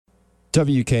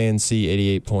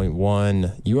WKNC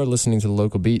 88.1. You are listening to The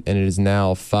Local Beat, and it is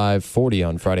now 5:40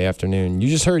 on Friday afternoon. You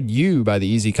just heard You by The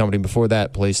Easy Company. Before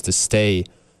that, Place to Stay,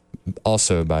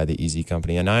 also by The Easy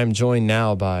Company. And I am joined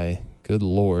now by, good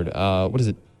Lord, what is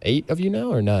it, 8 of you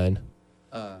now or 9?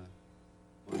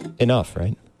 Enough,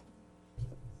 right?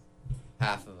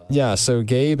 Half of us. Yeah, so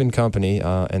Gabe and company,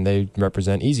 and they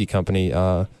represent Easy Company,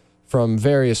 from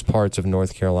various parts of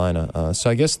North Carolina. So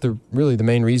I guess the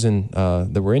main reason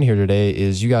that we're in here today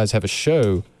is you guys have a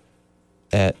show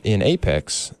in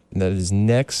Apex that is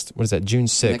next, what is that, June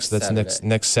 6th? That's Saturday.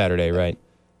 next Saturday, right?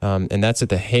 And that's at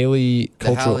the Haley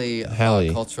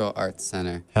Cultural Arts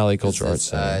Center. Haley Cultural Arts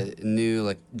Center.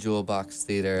 New jewel box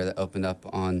theater that opened up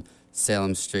on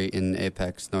Salem Street in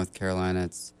Apex, North Carolina.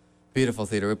 It's a beautiful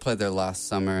theater. We played there last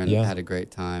summer and had a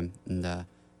great time. And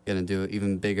gonna do an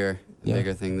even bigger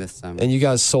thing this summer. And you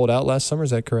guys sold out last summer, is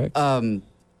that correct?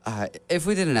 If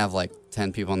we didn't have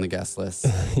 10 people on the guest list,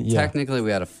 technically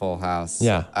we had a full house.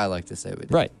 Yeah. I like to say we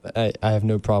did. Right. But I have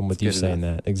no problem with you saying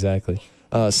that. Exactly.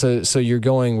 So you're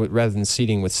going with, rather than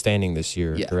seating, with standing this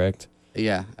year, correct?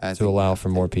 Yeah. To allow for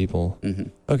more people. Mm-hmm.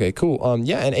 Okay, cool.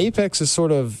 And Apex is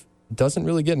doesn't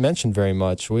really get mentioned very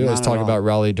much. We always talk about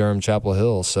Raleigh, Durham, Chapel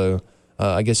Hill. So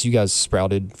I guess you guys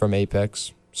sprouted from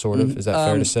Apex, sort of. Is that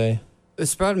fair to say? It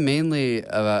sprouted mainly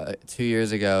about 2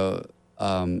 years ago.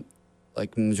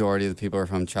 Majority of the people are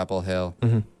from Chapel Hill,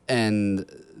 and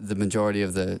the majority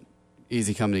of the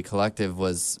Easy Company collective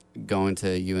was going to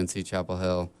UNC Chapel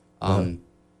Hill.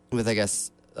 With I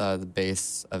guess the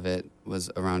base of it was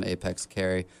around Apex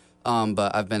Cary.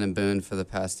 But I've been in Boone for the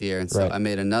past year, and so I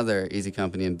made another Easy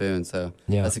Company in Boone. So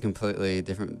that's a completely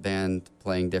different band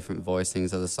playing different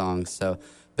voicings of the songs. So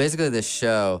basically, this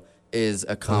show is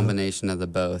a combination of the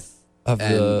both. Of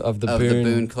the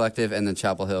Boone collective and the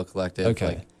Chapel Hill collective.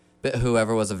 Okay.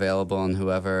 Whoever was available and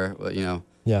whoever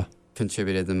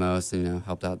contributed the most and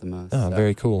helped out the most. Oh,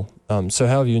 very cool. So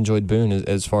how have you enjoyed Boone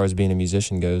as far as being a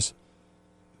musician goes?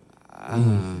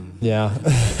 Not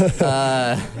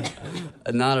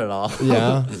at all.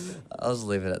 Yeah. I'll just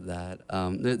leave it at that.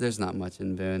 There's not much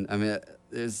in Boone. I mean,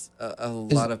 there's a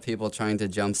lot of people trying to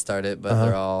jumpstart it, but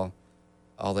they're all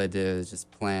they do is just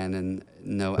plan and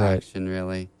no action,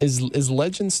 really. Is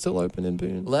Legends still open in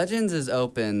Boone? Legends is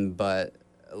open, but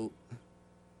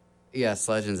yes,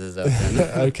 Legends is open.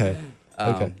 Okay.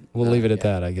 We'll leave it at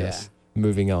that, I guess. Yeah.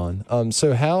 Moving on.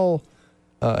 So how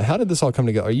did this all come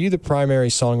together? Are you the primary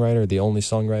songwriter, the only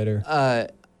songwriter?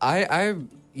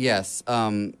 Yes.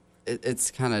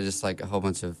 It's kind of just a whole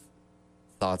bunch of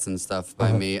thoughts and stuff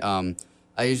by me. I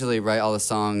usually write all the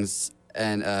songs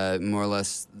and more or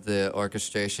less the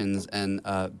orchestrations, and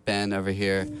Ben over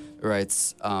here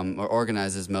writes or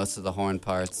organizes most of the horn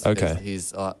parts. Okay.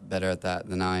 He's a lot better at that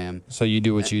than I am. So you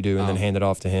do what you do and then hand it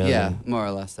off to him? Yeah, more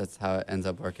or less. That's how it ends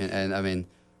up working. And I mean,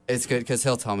 it's good because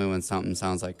he'll tell me when something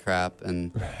sounds like crap,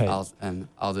 and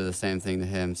I'll do the same thing to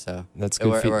him. So that's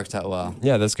good. It worked out well.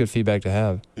 Yeah, that's good feedback to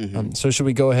have. Mm-hmm. So should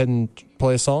we go ahead and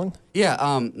play a song?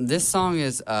 Yeah. This song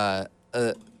is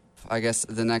I guess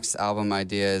the next album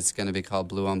idea is going to be called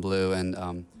Blue on Blue,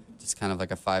 and just kind of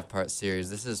like a 5-part series.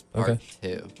 This is part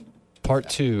 2. Part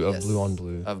 2 of Blue on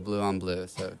Blue. Of Blue on Blue.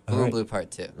 So Blue on Blue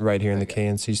part 2. Right here in the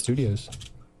KNC studios.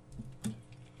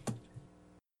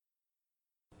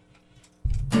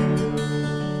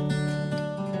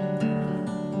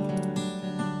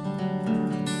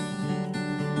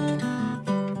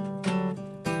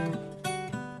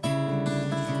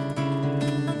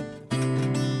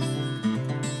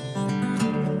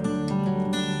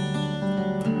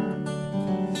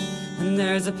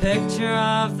 There's a picture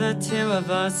of the two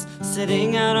of us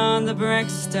sitting out on the brick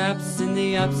steps in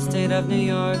the upstate of New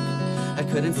York. I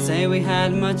couldn't say we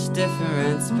had much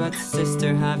difference, but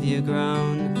sister, have you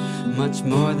grown much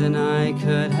more than I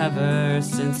could ever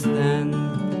since then.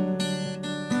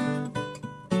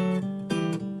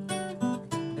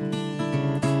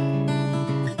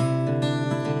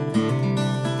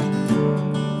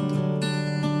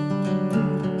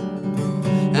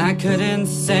 I couldn't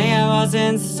say I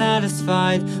wasn't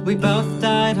satisfied. We both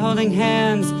died holding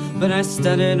hands, but I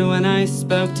stuttered when I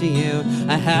spoke to you.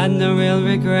 I had no real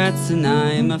regrets, and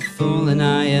I'm a fool and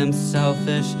I am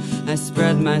selfish. I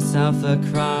spread myself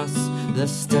across the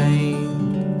state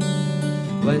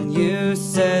when you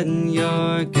said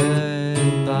your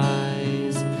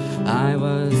goodbyes. I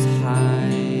was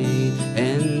high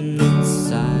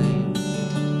inside.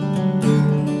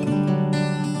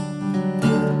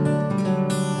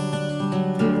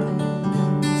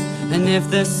 And if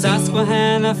the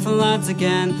Susquehanna floods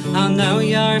again, I'll know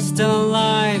you're still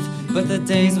alive. But the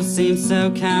days will seem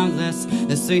so countless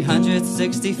There's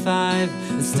 365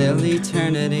 and still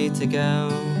eternity to go.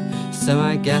 So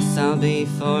I guess I'll be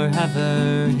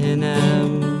forever in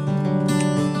M.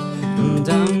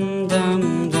 Dum dum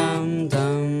dum dum dum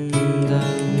dum dum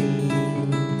dum.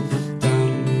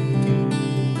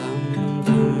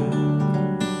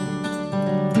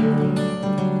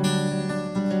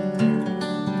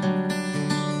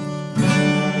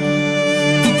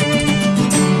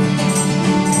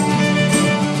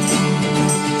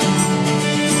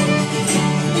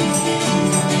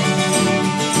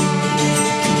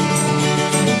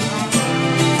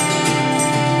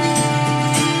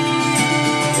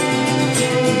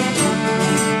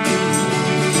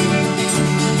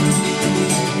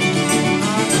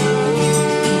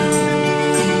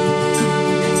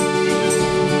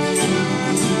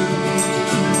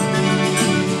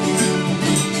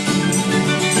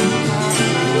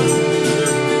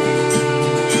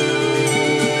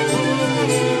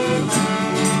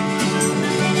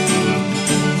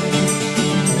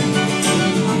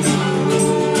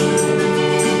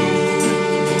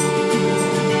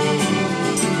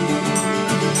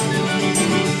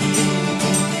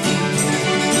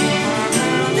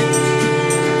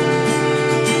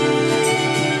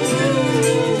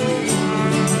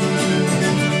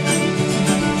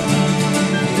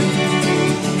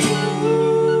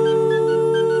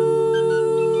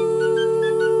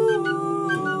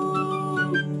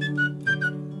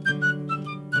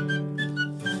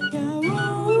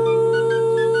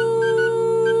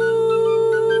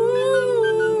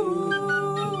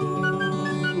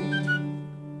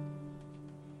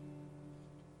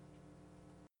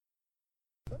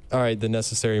 All right, the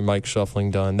necessary mic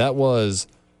shuffling done. That was,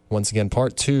 once again,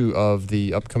 part 2 of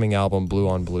the upcoming album Blue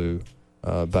on Blue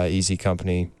by Easy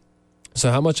Company.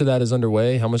 So how much of that is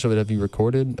underway? How much of it have you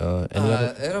recorded? Any of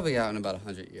it? It'll be out in about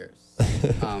 100 years.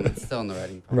 It's still in the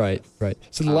writing process. Right.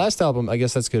 So the last album, I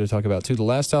guess that's good to talk about too. The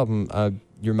last album,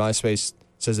 your MySpace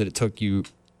says that it took you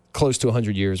close to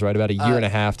 100 years, right? About a year and a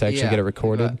half to actually get it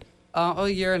recorded. A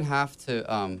year and a half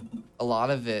to, a lot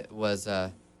of it was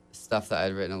stuff that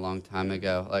I'd written a long time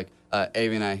ago. Like,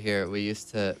 Avi and I here, we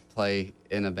used to play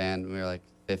in a band when we were like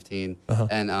 15.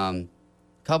 And a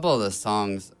couple of the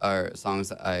songs are songs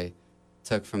that I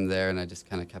took from there, and I just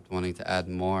kind of kept wanting to add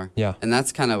more. Yeah. And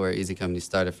that's kind of where Easy Company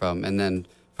started from. And then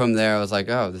from there, I was like,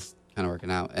 oh, this is kind of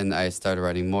working out. And I started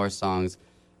writing more songs.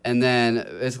 And then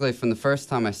basically from the first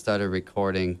time I started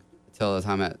recording till the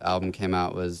time that album came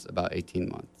out was about 18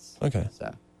 months. Okay.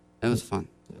 So it was fun.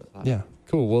 Yeah,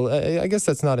 cool. Well, I guess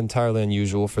that's not entirely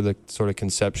unusual for the sort of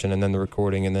conception and then the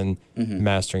recording and then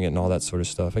mastering it and all that sort of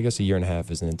stuff. I guess a year and a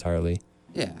half isn't entirely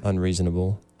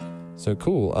unreasonable. So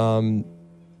cool.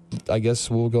 I guess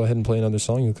we'll go ahead and play another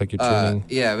song. You look like you're tuning.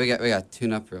 Yeah, we got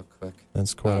tune up real quick.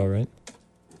 That's quite all right.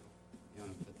 You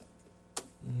wanna put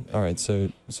that? All right,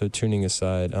 so tuning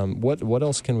aside, what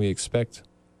else can we expect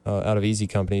out of Easy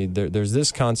Company? There's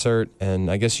this concert,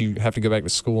 and I guess you have to go back to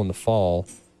school in the fall.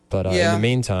 But in the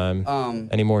meantime,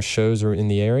 any more shows are in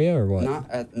the area or what?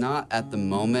 Not at the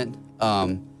moment.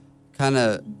 Kind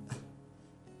of,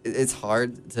 it's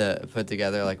hard to put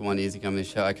together like one Easy Company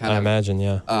show. I imagine,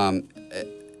 yeah.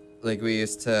 Like we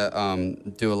used to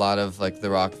do a lot of like the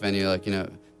rock venue, like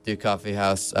do coffee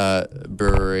house,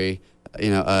 brewery,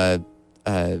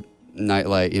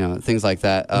 nightlight, things like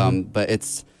that. But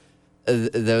it's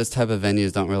those type of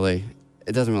venues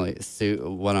it doesn't really suit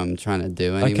what I'm trying to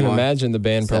do anymore. I can imagine the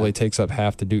band probably takes up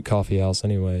half the Duke Coffee House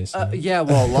anyway. So. Yeah,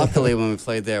 well, luckily when we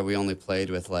played there, we only played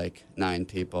with like 9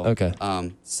 people. Okay.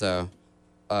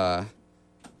 But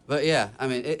yeah, I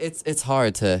mean, it's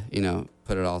hard to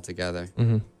put it all together.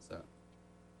 Mm-hmm.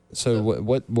 So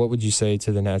what would you say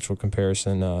to the natural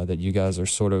comparison that you guys are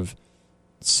sort of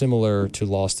similar to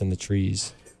Lost in the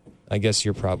Trees? I guess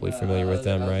you're probably familiar with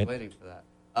them, right? I was waiting for that.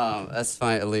 That's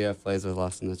fine. Leo plays with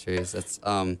Lost in the Trees. That's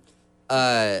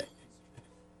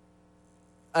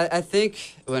I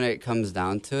think when it comes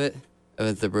down to it,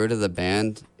 at the root of the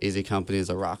band, Easy Company is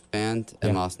a rock band,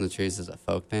 and Lost in the Trees is a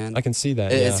folk band. I can see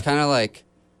that. It's kind of like,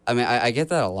 I mean, I get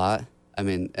that a lot. I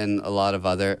mean, and a lot of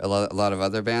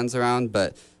other bands around,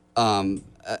 but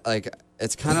like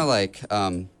it's kind of like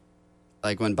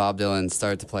when Bob Dylan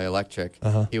started to play electric,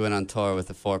 he went on tour with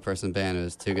a 4-person band. It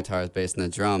was 2 guitars, bass, and a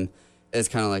drum. It's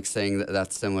kind of like saying that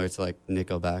that's similar to like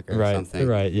Nickelback or something.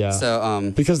 Right, yeah.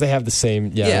 So because they have the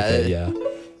same,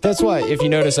 That's why, if you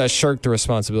notice, I shirked the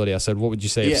responsibility. I said, "What would you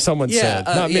say if someone said?"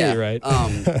 Not me, right?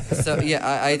 So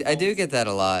I do get that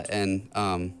a lot, and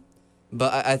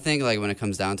but I think like when it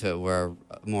comes down to it, we're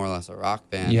more or less a rock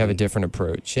band. You have a different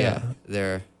approach. Yeah,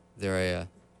 they're a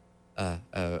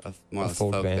more or less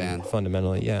folk band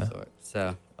fundamentally. Yeah,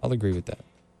 So I'll agree with that.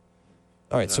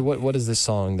 All right, so what is this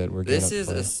song that we're getting This up is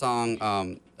for? a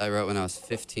song I wrote when I was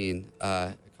 15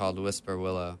 called Whisper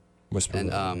Willow. Whisper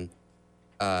And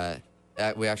Willow.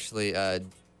 we actually, I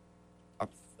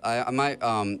might,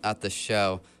 at the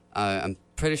show, I'm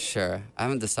pretty sure, I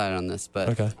haven't decided on this, but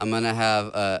Okay. I'm going to have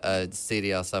a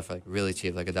CD I'll sell for like really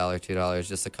cheap, like $1, $2,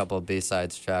 just a couple of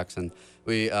B-sides tracks. And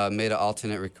we made an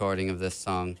alternate recording of this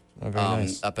song Oh, very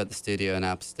nice. up at the studio in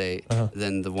App State Uh-huh.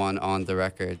 than the one on the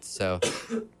record. So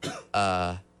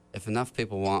if enough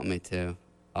people want me to,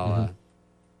 I'll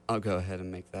go ahead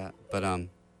and make that. But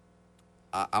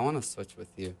I want to switch with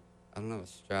you. I don't have a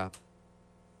strap.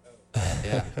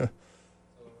 Yeah,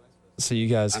 So you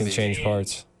guys I can mean- change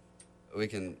parts. we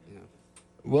can. You know.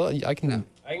 Well, I can.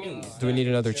 No. Do we need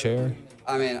another chair?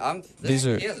 I mean, These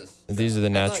are- he has a- These are the thought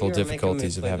you natural were making me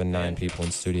difficulties of play the having 9 band. people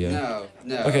in studio.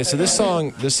 No. Okay, so this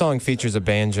song features a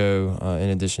banjo in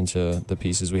addition to the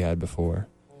pieces we had before.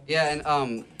 Yeah,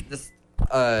 and this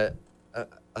let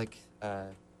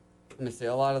me see.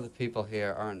 A lot of the people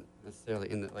here aren't necessarily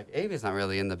in the Avi's not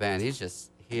really in the band. He's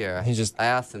just here. I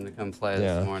asked him to come play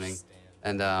Yeah. this morning,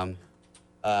 and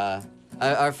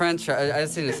our friend I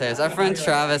just need to say this. Our friend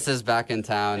Travis is back in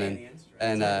town,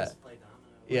 and yeah.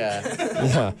 Yeah,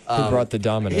 who brought the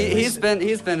dominoes? He's been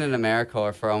in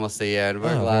AmeriCorps for almost a year, and we're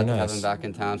Oh, glad very to have nice. him back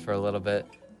in town for a little bit.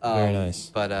 Very nice.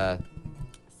 But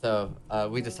so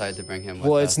we decided to bring him with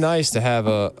Well, us. it's nice to have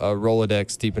a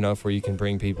Rolodex deep enough where you can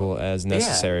bring people as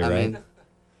necessary, yeah, I right? mean,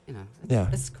 you know, Yeah.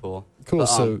 it's cool. Cool. But,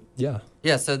 So yeah.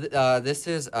 yeah, so this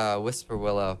is Whisper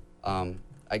Willow.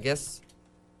 I guess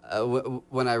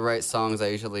when I write songs, I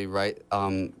usually write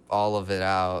all of it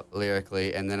out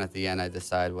lyrically, and then at the end I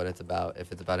decide what it's about, if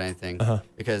it's about anything. Uh-huh.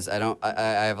 Because I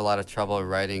have a lot of trouble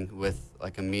writing with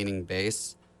like a meaning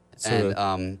base, So,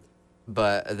 and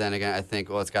but then again I think,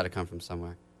 well, it's got to come from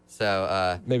somewhere.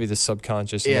 So Maybe the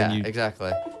subconscious. And yeah, then you,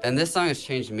 exactly. And this song has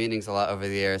changed meanings a lot over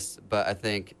the years, but I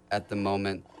think at the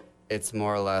moment it's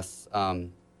more or less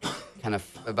kind of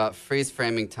about freeze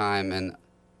framing time and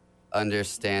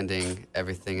understanding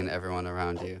everything and everyone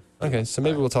around you. Okay, so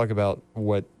maybe we'll talk about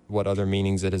what other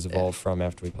meanings it has evolved from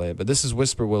after we play it. But this is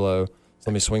Whisper Willow. So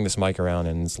let me swing this mic around,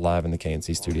 and it's live in the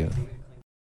KNC studio.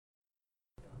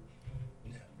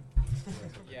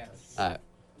 All right.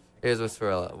 Here's Whisper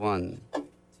Willow. 1,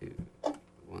 2,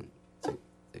 1, 2,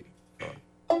 3,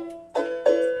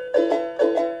 4.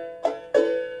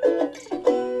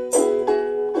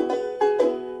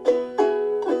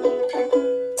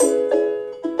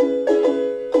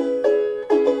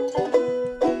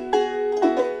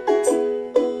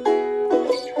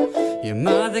 Your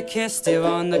mother kissed you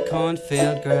on the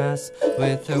cornfield grass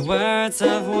with her words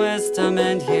of wisdom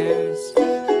and years.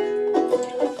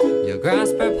 You'll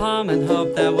grasp her palm and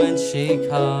hope that when she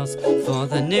calls for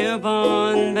the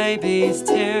newborn baby's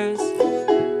tears,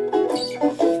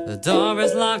 the door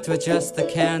is locked with just the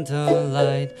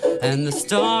candlelight and the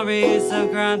stories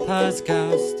of Grandpa's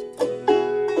ghost.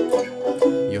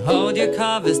 You hold your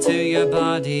covers to your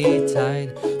body tight,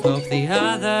 hope the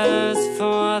others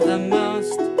for the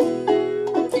most.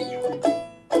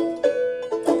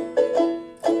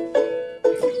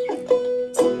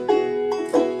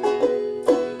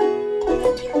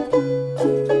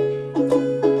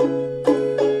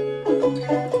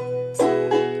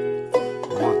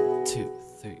 One, two,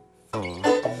 three, four.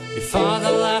 Your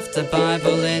father left a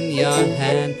Bible in your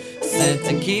hand, said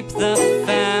to keep the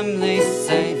family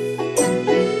safe.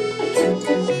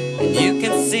 And you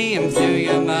can see him through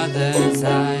your mother's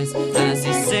eyes as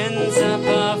he sins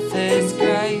above his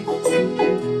grave.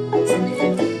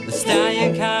 The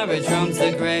stallion carriage roams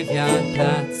the graveyard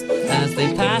paths as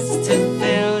they pass to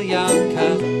fill your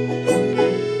cup.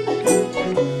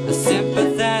 The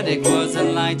sympathetic words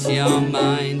enlight your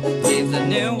mind, leave the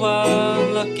new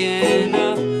world looking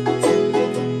up.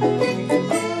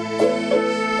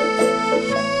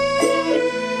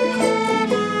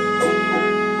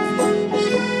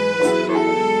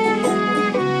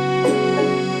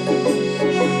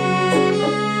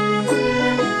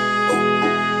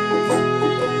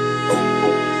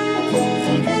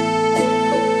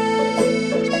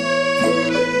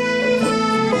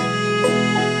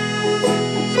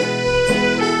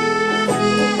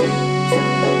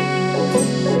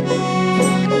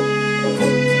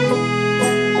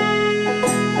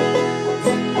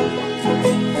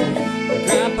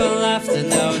 Grandpa left a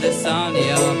notice on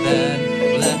your bed,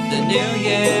 let the new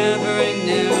year bring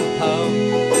new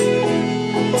hope.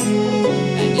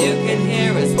 And you can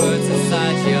hear his words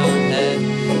inside your head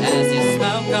as you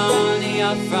smoke on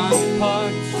your front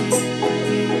porch.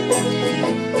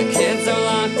 The kids are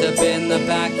locked up in the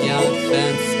backyard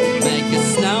fence, make a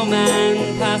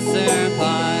snowman passerby.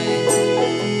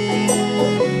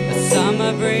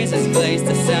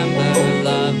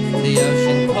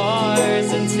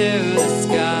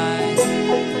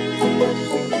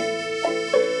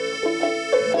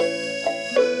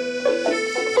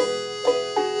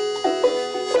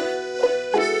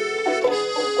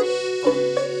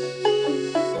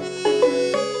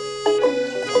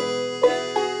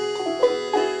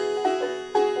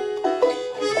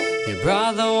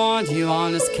 found you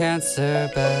on his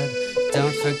cancer bed.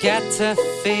 Don't forget to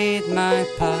feed my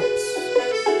pups.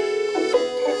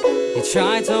 He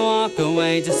tried to walk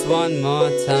away just one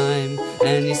more time,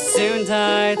 and he soon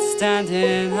died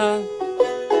standing up.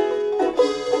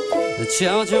 The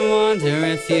children wonder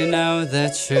if you know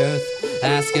the truth,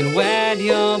 asking where'd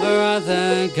your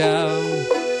brother go.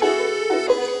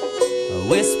 A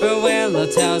whisper willow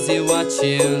tells you what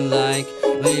you like,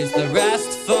 leaves the rest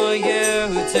for you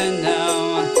to know.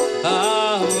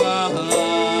 Oh, oh, oh.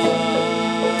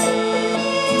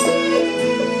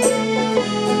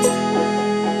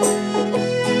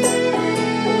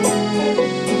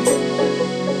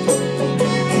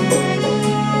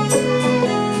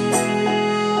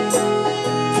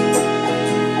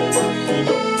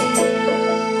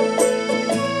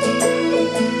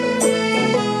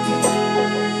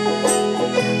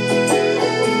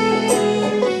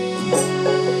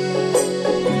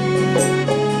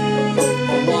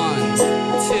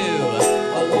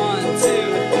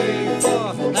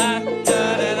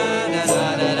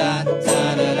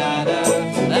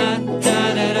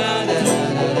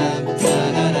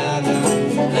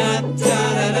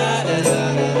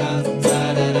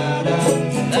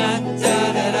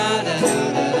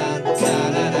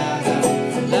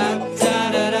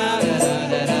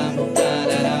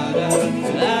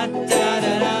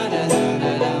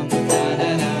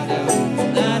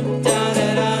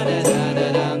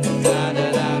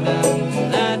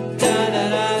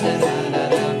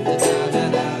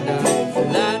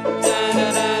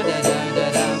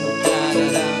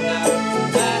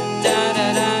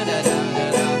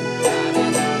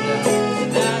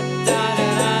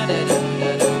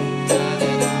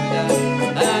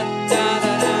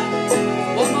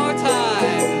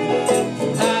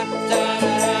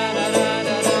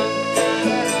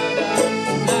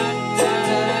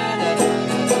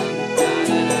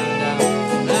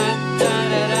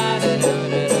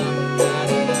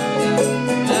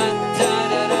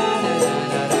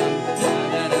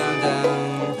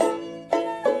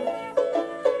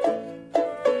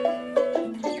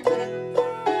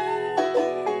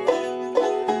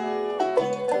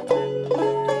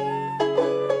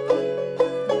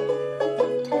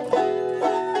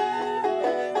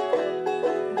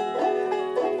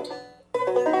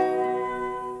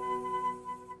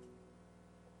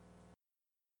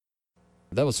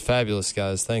 That was fabulous,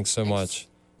 guys. Thanks so much.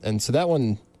 And so that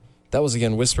was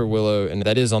again Whisper Willow, and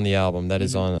that is on the album. That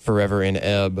is on Forever in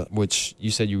Ebb, which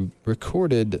you said you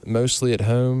recorded mostly at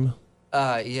home.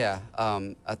 Yeah.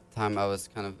 At the time, I was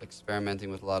kind of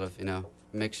experimenting with a lot of,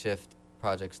 makeshift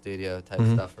project studio type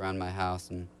stuff around my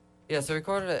house. And yeah, so I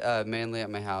recorded it mainly at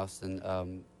my house.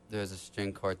 And there was a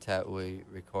string quartet we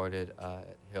recorded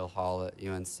at Hill Hall at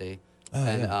UNC.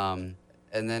 And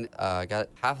then I got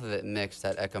half of it mixed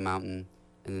at Echo Mountain,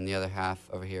 and then the other half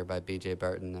over here by B.J.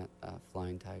 Burton at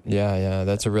Flying Tiger. Yeah,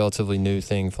 that's a relatively new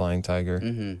thing, Flying Tiger.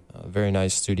 Very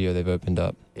nice studio they've opened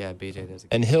up. Yeah, B.J. does.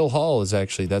 And Hill Hall is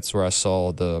actually, that's where I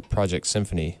saw the Project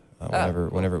Symphony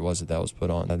whenever it was that was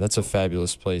put on. That's a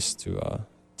fabulous place to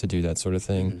do that sort of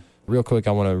thing. Real quick,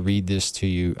 I want to read this to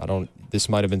you. This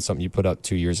might have been something you put up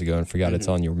 2 years ago and forgot it's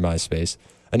on your MySpace.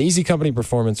 An Easy Company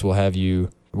performance will leave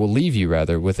you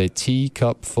with a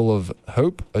teacup full of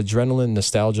hope, adrenaline,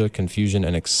 nostalgia, confusion,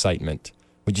 and excitement.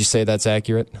 Would you say that's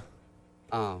accurate?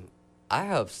 I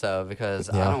hope so, because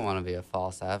I don't want to be a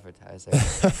false advertiser.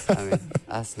 I mean,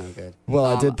 that's no good. Well,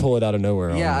 I did pull it out of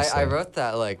nowhere. Yeah, I wrote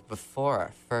that before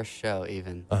our first show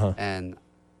even, and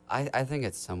I think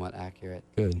it's somewhat accurate.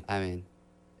 Good. I mean,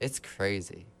 it's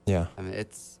crazy. Yeah. I mean,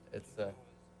 it's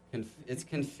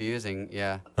confusing.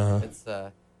 Yeah.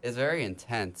 It's very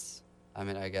intense. I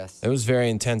mean, I guess it was very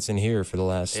intense in here for the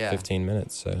last 15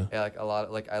 minutes. So yeah,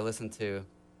 I listened to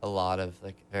a lot of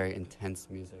very intense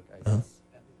music. I guess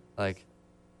I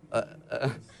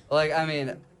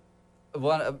mean,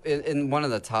 one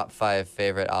of the top 5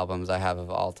 favorite albums I have of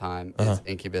all time is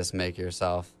Incubus Make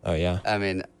Yourself. Oh yeah. I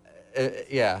mean,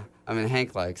 I mean,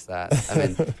 Hank likes that. I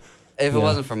mean, if it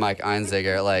wasn't for Mike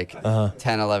Einziger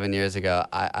 10, 11 years ago,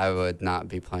 I would not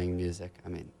be playing music. I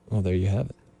mean, well, there you have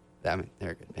it. I mean, they're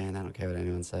a good band. I don't care what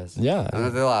anyone says. Yeah. I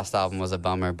mean, their last album was a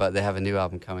bummer, but they have a new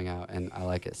album coming out, and I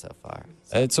like it so far.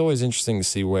 So. It's always interesting to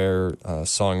see where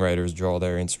songwriters draw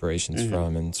their inspirations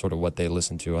from and sort of what they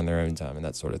listen to on their own time and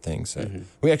that sort of thing. So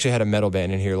we actually had a metal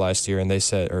band in here last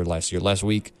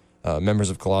week,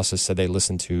 members of Colossus said they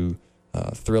listened to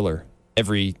Thriller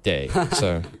every day.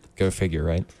 So go figure,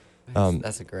 right?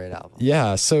 That's a great album.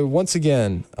 Yeah. So once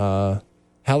again,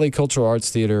 Halle Cultural Arts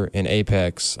Theater in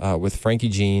Apex with Frankie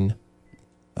Jean.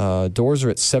 Doors are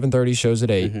at 7:30, shows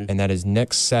at 8, and that is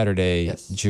next Saturday, June